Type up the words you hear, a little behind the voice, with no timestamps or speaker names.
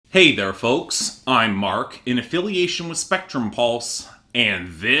Hey there folks, I'm Mark, in affiliation with Spectrum Pulse, and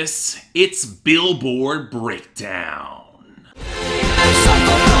it's Billboard Breakdown.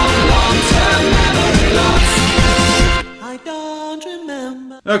 I don't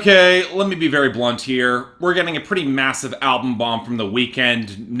remember. Okay, let me be very blunt here. We're getting a pretty massive album bomb from The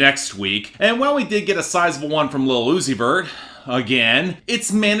Weeknd next week, and while we did get a sizable one from Lil Uzi Vert, again,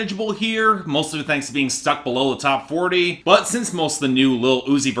 it's manageable here, most of it thanks to being stuck below the top 40, but since most of the new Lil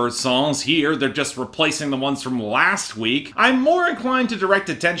Uzi Vert songs here, they're just replacing the ones from last week, I'm more inclined to direct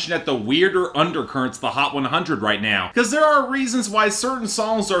attention at the weirder undercurrents of the Hot 100 right now, because there are reasons why certain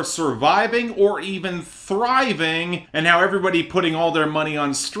songs are surviving or even thriving, and how everybody putting all their money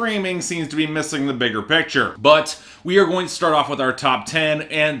on streaming seems to be missing the bigger picture. But we are going to start off with our top 10,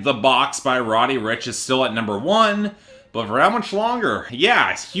 and The Box by Roddy Ricch is still at number 1. But for how much longer?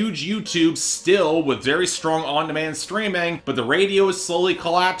 Yeah, it's huge YouTube still with very strong on-demand streaming, but the radio is slowly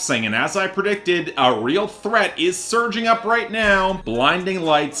collapsing, and as I predicted, a real threat is surging up right now. Blinding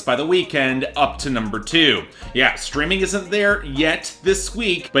Lights by The Weeknd up to number 2. Yeah, streaming isn't there yet this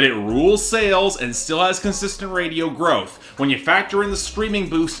week, but it rules sales and still has consistent radio growth. When you factor in the streaming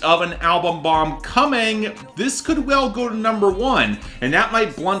boost of an album bomb coming, this could well go to number 1, and that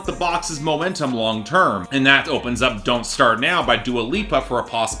might blunt The Box's momentum long term. And that opens up Don't Start Now by Dua Lipa for a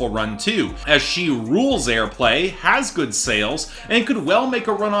possible run too, as she rules airplay, has good sales, and could well make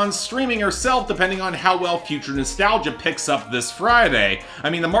a run on streaming herself depending on how well Future Nostalgia picks up this Friday. I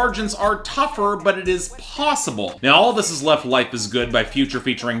mean, the margins are tougher, but it is possible. Now, All This Is Left Life Is Good by Future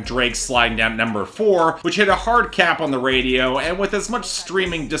featuring Drake sliding down to number 4, which hit a hard cap on the radio, and with as much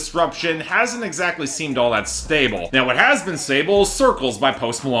streaming disruption, hasn't exactly seemed all that stable. Now, what has been stable is Circles by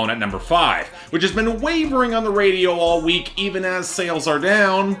Post Malone at number 5, which has been wavering on the radio all week even as sales are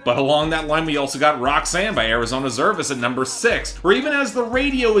down, but along that line we also got Roxanne by Arizona Zervis at number 6, where even as the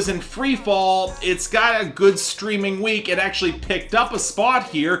radio is in free fall, it's got a good streaming week. It actually picked up a spot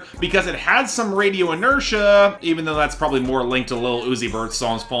here because it had some radio inertia, even though that's probably more linked to Lil Uzi Vert's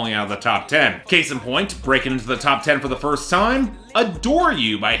songs falling out of the top 10. Case in point, breaking into the top 10 for the first time, Adore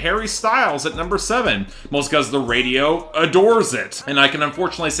You by Harry Styles at number 7, most because the radio adores it. And I can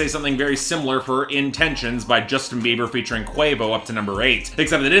unfortunately say something very similar for Intentions by Justin Bieber featuring Quavo up to number 8,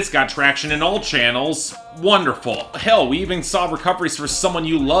 except that it's got traction in all channels. Wonderful. Hell, we even saw recoveries for Someone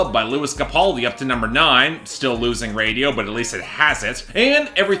You Love by Lewis Capaldi up to number 9, still losing radio, but at least it has it,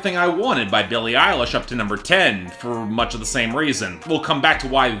 and Everything I Wanted by Billie Eilish up to number 10, for much of the same reason. We'll come back to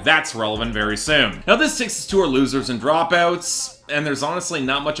why that's relevant very soon. Now this takes us to our losers and dropouts, and there's honestly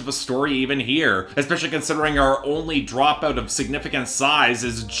not much of a story even here, especially considering our only dropout of significant size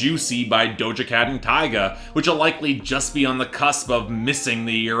is Juicy by Doja Cat and Tyga, which will likely just be on the cusp of missing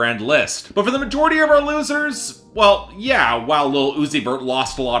the year-end list. But for the majority of our losers, well, yeah, while Lil Uzi Vert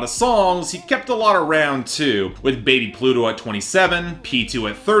lost a lot of songs, he kept a lot around too, with Baby Pluto at 27, P2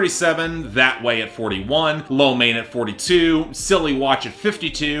 at 37, That Way at 41, Lo Mein at 42, Silly Watch at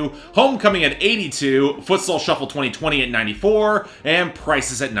 52, Homecoming at 82, Futsal Shuffle 2020 at 94, and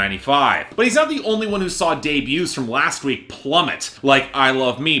Prices at 95. But he's not the only one who saw debuts from last week plummet, like I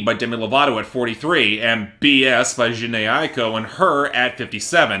Love Me by Demi Lovato at 43, and BS by Jhené Aiko and Her at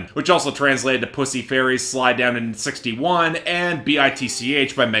 57, which also translated to Pussy Fairies slide down in 61, and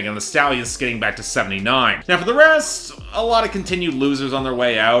BITCH by Megan Thee Stallion skidding back to 79. Now for the rest, a lot of continued losers on their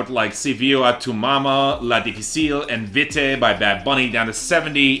way out, like Si Vieux a Tu Mama, La Difficile, and Vite by Bad Bunny down to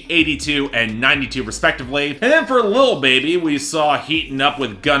 70, 82, and 92 respectively. And then for Lil Baby, we saw Heatin' Up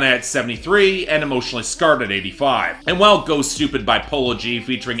with Gunna at 73, and Emotionally Scarred at 85. And while Go Stupid by Polo G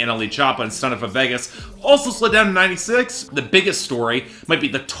featuring NLE Choppa and Stunna for Vegas also slid down to 96, the biggest story might be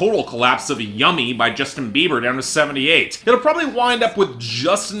the total collapse of Yummy by Justin Bieber down to 78. It'll probably wind up with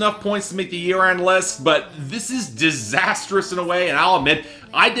just enough points to make the year-end list, but this is disastrous in a way, and I'll admit,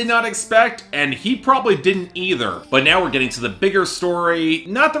 I did not expect, and he probably didn't either. But now we're getting to the bigger story,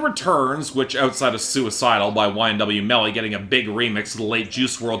 not the returns, which outside of Suicidal by YNW Melly getting a big remix of the late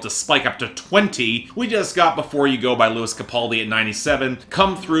Juice WRLD to spike up to 20, we just got Before You Go by Lewis Capaldi at 97,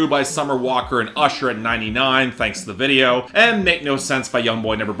 Come Through by Summer Walker and Usher at 99, thanks to the video, and Make No Sense by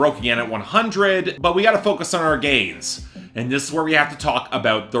Youngboy Never Broke Again at 100, but we gotta focus on our gains. And this is where we have to talk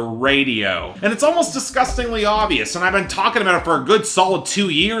about the radio. And it's almost disgustingly obvious, and I've been talking about it for a good solid 2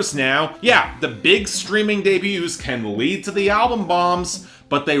 years now. Yeah, the big streaming debuts can lead to the album bombs,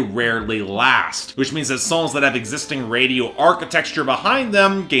 but they rarely last, which means that songs that have existing radio architecture behind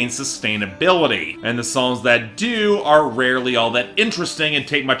them gain sustainability, and the songs that do are rarely all that interesting and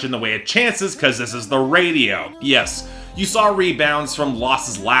take much in the way of chances because this is the radio. Yes, You saw rebounds from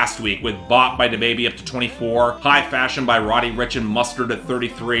losses last week with Bop by DaBaby up to 24, High Fashion by Roddy Ricch and Mustard at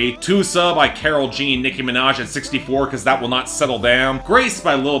 33, Tusa by Karol G and Nicki Minaj at 64 because that will not settle down, Grace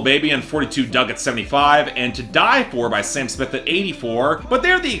by Lil Baby and 42 Doug at 75, and To Die For by Sam Smith at 84, but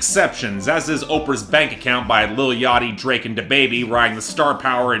they're the exceptions, as is Oprah's Bank Account by Lil Yachty, Drake, and DaBaby, riding the star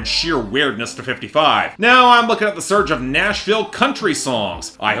power and sheer weirdness to 55. Now I'm looking at the surge of Nashville country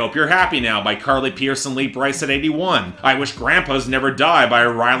songs. I Hope You're Happy Now by Carly Pearce and Lee Brice at 81, I Wish Grandpas Never Die by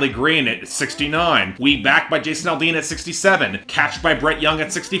Riley Green at 69, We Back by Jason Aldean at 67, Catch by Brett Young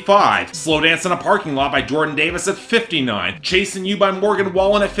at 65, Slow Dance in a Parking Lot by Jordan Davis at 59, Chasing You by Morgan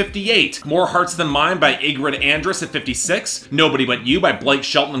Wallen at 58, More Hearts Than Mine by Ingrid Andress at 56, Nobody But You by Blake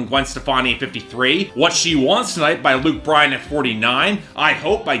Shelton and Gwen Stefani at 53, What She Wants Tonight by Luke Bryan at 49, I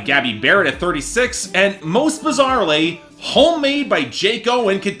Hope by Gabby Barrett at 36, and most bizarrely, Homemade by Jake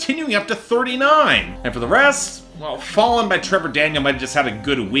Owen continuing up to 39. And for the rest, well, Fallen by Trevor Daniel might have just had a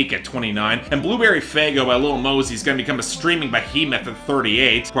good week at 29, and Blueberry Faygo by Lil Mosey is going to become a streaming behemoth at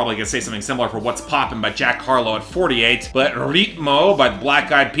 38. Probably going to say something similar for What's Poppin' by Jack Harlow at 48, but Ritmo by the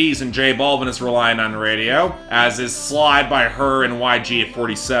Black Eyed Peas and J Balvin is relying on radio, as is Slide by Her and YG at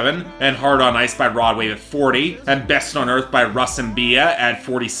 47, and Hard on Ice by Rod Wave at 40, and Best on Earth by Russ and Bia at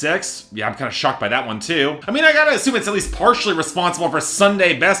 46. Yeah, I'm kind of shocked by that one too. I mean, I gotta assume it's at least partially responsible for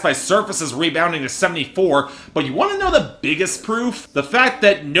Sunday Best by Surfaces rebounding to 74, but you want to know the biggest proof? The fact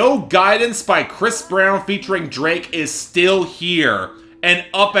that No Guidance by Chris Brown featuring Drake is still here and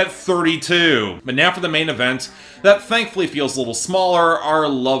up at 32. But now for the main event, that thankfully feels a little smaller, our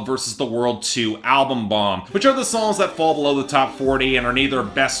Love vs. the World 2 album bomb, which are the songs that fall below the top 40 and are neither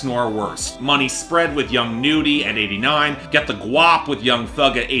best nor worst. Money Spread with Young Nudy at 89, Get the Guap with Young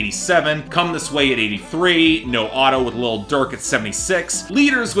Thug at 87, Come This Way at 83, No Auto with Lil Durk at 76,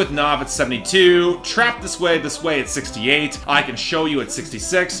 Leaders with Nav at 72, Trap This Way at 68, I Can Show You at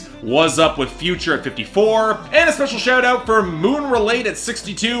 66, Was Up with Future at 54, and a special shout out for Moon Relate at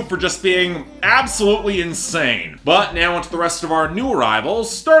 62 for just being absolutely insane. But now onto the rest of our new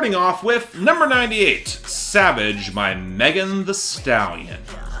arrivals, starting off with number 98, Savage by Megan Thee Stallion.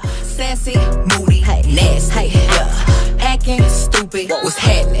 Sassy, moody, nasty, acting stupid. What's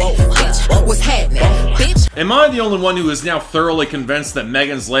happening, bitch? What's happening, bitch? Am I the only one who is now thoroughly convinced that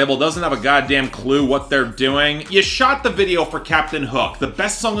Megan's label doesn't have a goddamn clue what they're doing? You shot the video for Captain Hook, the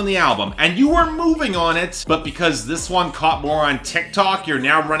best song on the album, and you were moving on it, but because this one caught more on TikTok, you're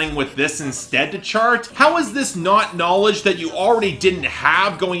now running with this instead to chart? How is this not knowledge that you already didn't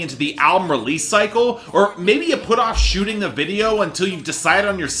have going into the album release cycle? Or maybe you put off shooting the video until you've decided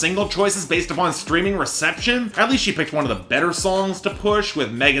on your single choices based upon streaming reception? At least she picked one of the better songs to push,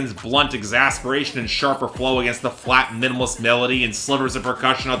 with Megan's blunt exasperation and sharper flow against the flat minimalist melody and slivers of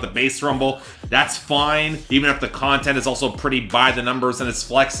percussion at the bass rumble. That's fine, even if the content is also pretty by the numbers and it's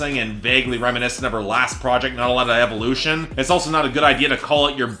flexing and vaguely reminiscent of her last project, Not a Lot of Evolution. It's also not a good idea to call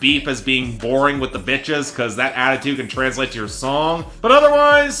it your beef as being boring with the bitches, because that attitude can translate to your song. But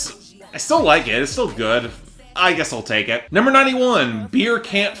otherwise, I still like it, it's still good. I guess I'll take it. Number 91, Beer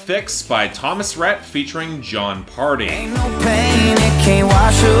Can't Fix by Thomas Rhett featuring John Pardi. Ain't no pain, it can't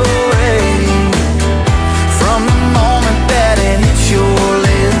wash away from the moment that it hits your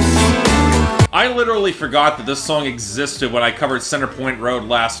lips. I literally forgot that this song existed when I covered Centerpoint Road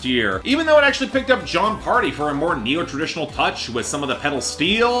last year, even though it actually picked up John Pardi for a more neo-traditional touch with some of the pedal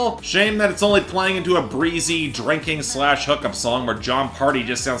steel. Shame that it's only playing into a breezy drinking/hookup song where John Pardi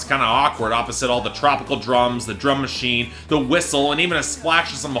just sounds kind of awkward opposite all the tropical drums, the drum machine, the whistle, and even a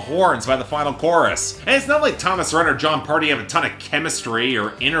splash of some horns by the final chorus. And it's not like Thomas Rhett or John Pardi have a ton of chemistry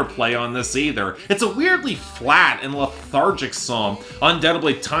or interplay on this either. It's a weirdly flat and lethargic song,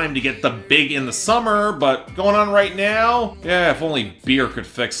 undoubtedly timed to get the big in the summer, but going on right now? Yeah, if only beer could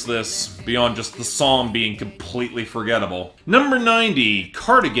fix this, beyond just the song being completely forgettable. Number 90,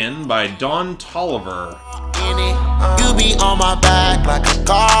 Cardigan by Don Toliver. You be on my back like a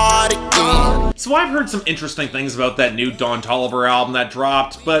cardigan. So I've heard some interesting things about that new Don Toliver album that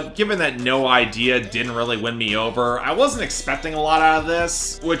dropped, but given that No Idea didn't really win me over, I wasn't expecting a lot out of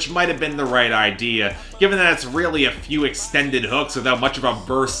this, which might have been the right idea, given that it's really a few extended hooks without much of a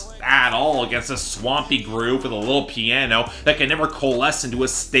verse at all against a swampy groove with a little piano that can never coalesce into a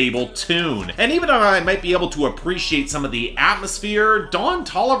stable tune. And even though I might be able to appreciate some of the atmosphere, Don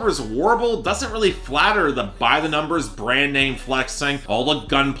Toliver's warble doesn't really flatter the by-the-numbers brand name flexing, all the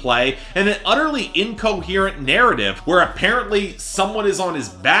gunplay, and an utterly incoherent narrative where apparently someone is on his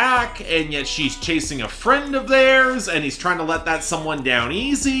back and yet she's chasing a friend of theirs and he's trying to let that someone down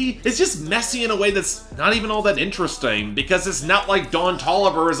easy. It's just messy in a way that's not even all that interesting, because it's not like Don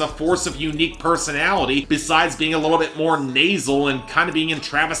Toliver is a force of unique personality besides being a little bit more nasal and kind of being in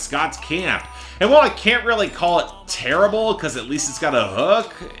Travis Scott's camp. And while I can't really call it terrible, because at least it's got a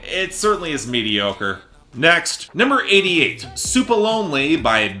hook, it certainly is mediocre. Next, number 88, Supalonely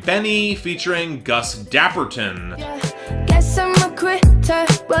by BENEE featuring Gus Dapperton. Guess I'm a quitter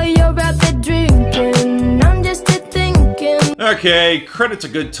while you're out there drinking. I'm just here thinking. Okay, credit to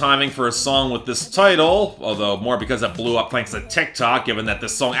good timing for a song with this title, although more because it blew up thanks to TikTok, given that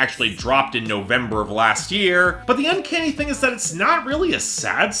this song actually dropped in November of last year. But the uncanny thing is that it's not really a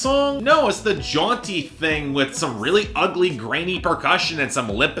sad song. No, it's the jaunty thing with some really ugly, grainy percussion and some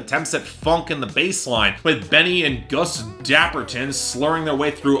limp attempts at funk in the bass line, with BENEE and Gus Dapperton slurring their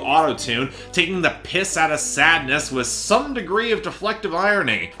way through autotune, taking the piss out of sadness with some degree of deflective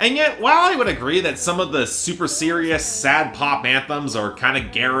irony. And yet, while I would agree that some of the super serious, sad pop anthems are kind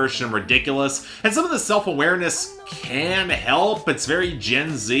of garish and ridiculous, and some of the self-awareness can help, it's very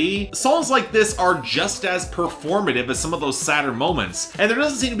Gen Z, songs like this are just as performative as some of those sadder moments. And there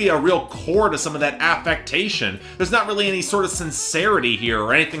doesn't seem to be a real core to some of that affectation. There's not really any sort of sincerity here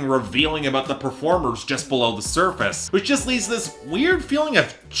or anything revealing about the performers just below the surface, which just leaves this weird feeling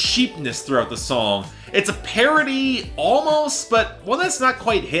of cheapness throughout the song. It's a parody, almost, but one that's not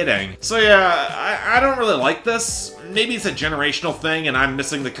quite hitting. So yeah, I don't really like this. Maybe it's a generational thing and I'm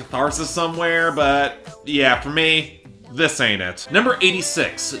missing the catharsis somewhere, but yeah, for me, this ain't it. Number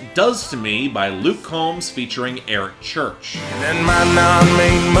 86, Does to Me by Luke Combs featuring Eric Church. That might not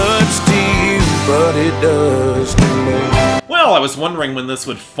mean much to you, but it does to me. Well, I was wondering when this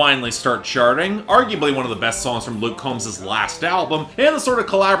would finally start charting. Arguably one of the best songs from Luke Combs' last album, and the sort of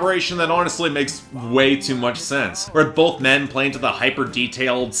collaboration that honestly makes way too much sense. Where both men play into the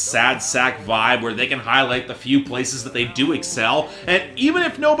hyper-detailed, sad sack vibe where they can highlight the few places that they do excel, and even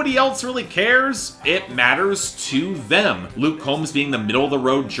if nobody else really cares, it matters to them. Luke Combs being the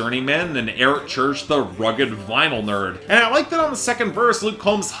middle-of-the-road journeyman, and Eric Church the rugged vinyl nerd. And I like that on the second verse, Luke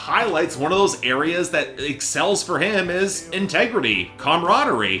Combs highlights one of those areas that excels for him is integrity,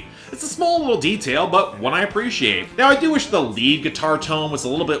 camaraderie. It's a small little detail, but one I appreciate. Now, I do wish the lead guitar tone was a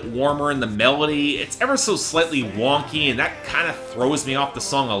little bit warmer in the melody. It's ever so slightly wonky, and that kind of throws me off the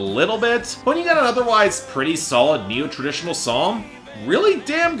song a little bit. When you got an otherwise pretty solid neo-traditional song, really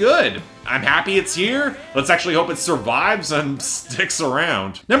damn good. I'm happy it's here. Let's actually hope it survives and sticks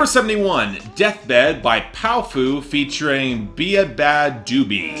around. Number 71, Deathbed by Powfu featuring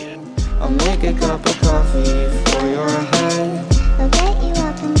beadbadoobee. I'll make a cup of coffee for your head. I'll get you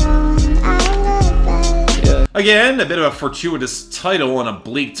up and going out of bed. Yeah. Again, a bit of a fortuitous title in a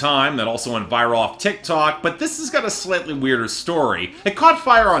bleak time that also went viral off TikTok, but this has got a slightly weirder story. It caught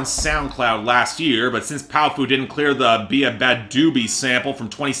fire on SoundCloud last year, but since Powfu didn't clear the beadbadoobee sample from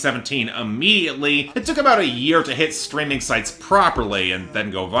 2017 immediately, it took about a year to hit streaming sites properly and then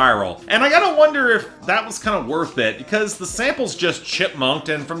go viral. And I gotta wonder if that was kind of worth it, because the sample's just chipmunked,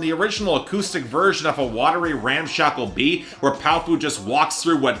 and from the original acoustic version of a watery ramshackle beat where Powfu just walks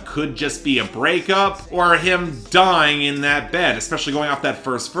through what could just be a breakup, or him dying in that bed, especially going off that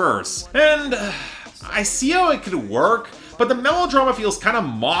first verse. And I see how it could work, but the melodrama feels kind of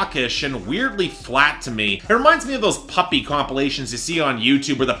mawkish and weirdly flat to me. It reminds me of those puppy compilations you see on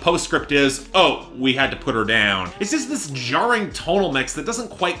YouTube where the postscript is, oh, we had to put her down. It's just this jarring tonal mix that doesn't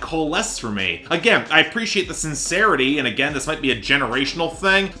quite coalesce for me. Again, I appreciate the sincerity, and again, this might be a generational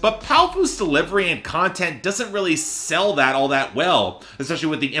thing, but Powfu's delivery and content doesn't really sell that all that well, especially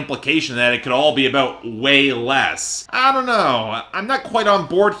with the implication that it could all be about way less. I don't know, I'm not quite on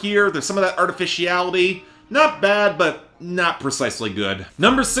board here. There's some of that artificiality. Not bad, but not precisely good.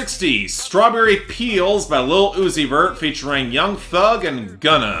 Number 60, Strawberry Peels by Lil Uzi Vert featuring Young Thug and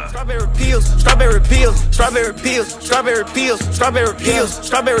Gunna. Strawberry peels, strawberry peels, strawberry peels, strawberry peels, strawberry peels,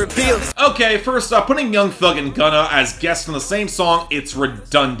 strawberry peels. Okay, first up, putting Young Thug and Gunna as guests on the same song, it's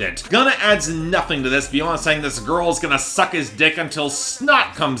redundant. Gunna adds nothing to this beyond saying this girl is gonna suck his dick until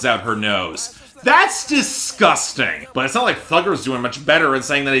snot comes out her nose. That's disgusting. But it's not like Thugger's doing much better in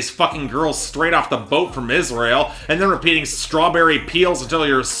saying that he's fucking girls straight off the boat from Israel, and then repeating strawberry peels until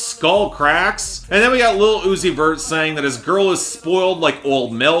your skull cracks. And then we got Lil Uzi Vert saying that his girl is spoiled like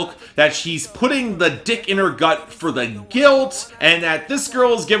old milk, that she's putting the dick in her gut for the guilt, and that this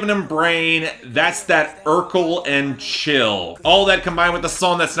girl is giving him brain. That's that Urkel and chill. All that combined with a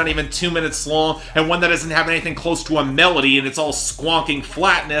song that's not even 2 minutes long, and one that doesn't have anything close to a melody, and it's all squonking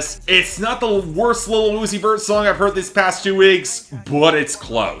flatness. It's not the worst Lil Uzi Vert song I've heard these past 2 weeks, but it's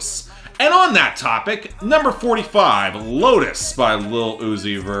close. And on that topic, number 45, Lotus by Lil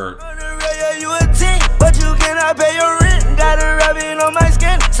Uzi Vert. You a teen, but you cannot pay your rent. Got a rabbit on my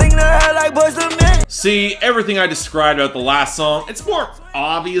skin, sing to her like boys to men. See, everything I described about the last song, it's more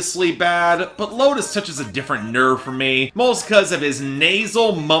obviously bad, but Lotus touches a different nerve for me, most because of his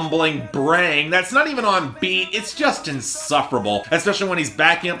nasal, mumbling braying that's not even on beat, it's just insufferable, especially when he's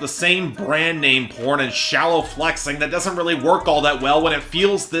backing up the same brand name porn and shallow flexing that doesn't really work all that well when it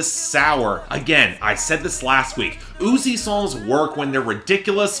feels this sour. Again, I said this last week, Uzi songs work when they're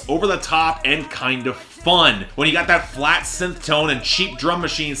ridiculous, over the top, and kind of fun. When you got that flat synth tone and cheap drum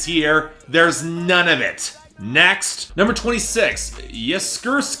machines here, there's none of it. Next, number 26,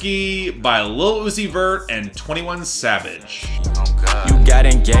 Yeskursky by Lil Uzi Vert and 21 Savage. You got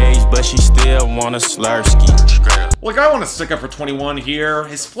engaged, but she still want a slurski. Look, I want to stick up for 21 here.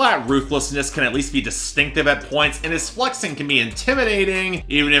 His flat ruthlessness can at least be distinctive at points, and his flexing can be intimidating,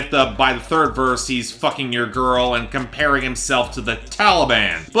 even if by the third verse he's fucking your girl and comparing himself to the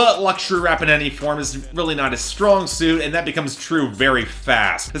Taliban. But luxury rap in any form is really not his strong suit, and that becomes true very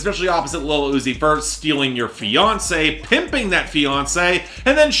fast, especially opposite Lil Uzi Vert stealing your fiance, pimping that fiance,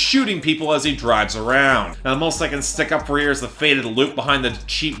 and then shooting people as he drives around. Now, the most I can stick up for here is the faded loop behind the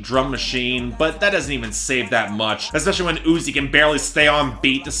cheap drum machine, but that doesn't even save that much, especially when Uzi can barely stay on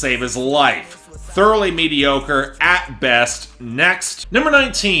beat to save his life. Thoroughly mediocre at best. Next, number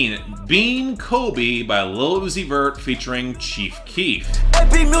 19, Bean Kobe by Lil Uzi Vert featuring Chief Keef.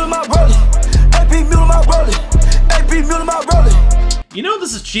 You know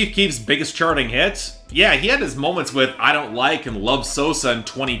this is Chief Keef's biggest charting hit? Yeah, he had his moments with I Don't Like and Love Sosa in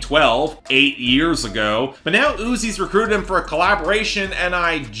 2012, 8 years ago, but now Uzi's recruited him for a collaboration, and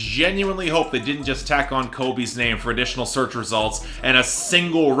I genuinely hope they didn't just tack on Kobe's name for additional search results and a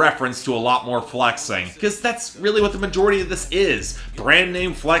single reference to a lot more flexing, because that's really what the majority of this is. Brand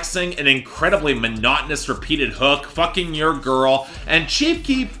name flexing, an incredibly monotonous repeated hook, fucking your girl, and Chief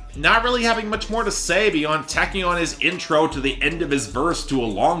Keef not really having much more to say beyond tacking on his intro to the end of his verse to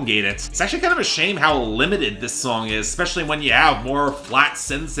elongate it. It's actually kind of a shame how limited this song is, especially when you have more flat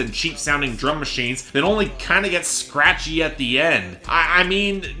synths and cheap sounding drum machines that only kind of get scratchy at the end. I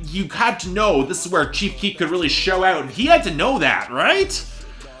mean, you had to know this is where Chief Keef could really show out, and he had to know that, right?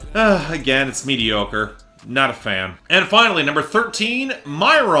 Again, it's mediocre. Not a fan. And finally, number 13,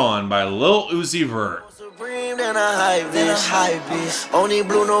 Myron by Lil Uzi Vert.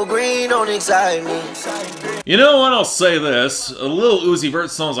 You know what, I'll say this, Lil Uzi Vert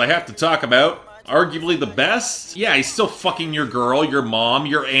songs I have to talk about, arguably the best? Yeah, he's still fucking your girl, your mom,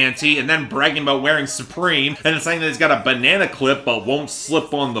 your auntie, and then bragging about wearing Supreme, and then saying that he's got a banana clip but won't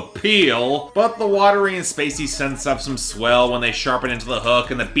slip on the peel. But the watery and spacey synths have some swell when they sharpen into the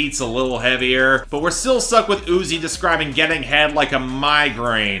hook, and the beat's a little heavier. But we're still stuck with Uzi describing getting head like a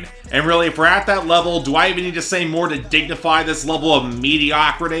migraine. And really, if we're at that level, do I even need to say more to dignify this level of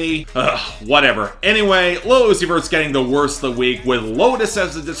mediocrity? Ugh, whatever. Anyway, Lil Uzi Vert's getting the worst of the week, with Lotus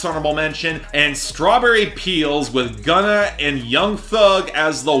as a dishonorable mention, and Strawberry Peels with Gunna and Young Thug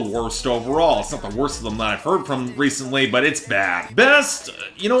as the worst overall. It's not the worst of them that I've heard from recently, but it's bad. Best,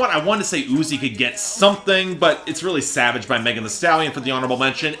 you know what, I wanted to say Uzi could get something, but it's really Savage by Megan Thee Stallion for the honorable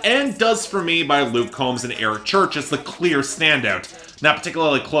mention, and Does For Me by Luke Combs and Eric Church as the clear standout. Not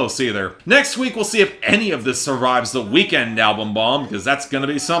particularly close either. Next week, we'll see if any of this survives the Weekend album bomb, because that's gonna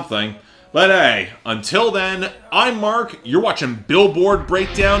be something. But hey, until then, I'm Mark, you're watching Billboard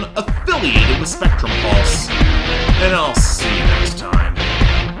Breakdown, affiliated with Spectrum Pulse. And I'll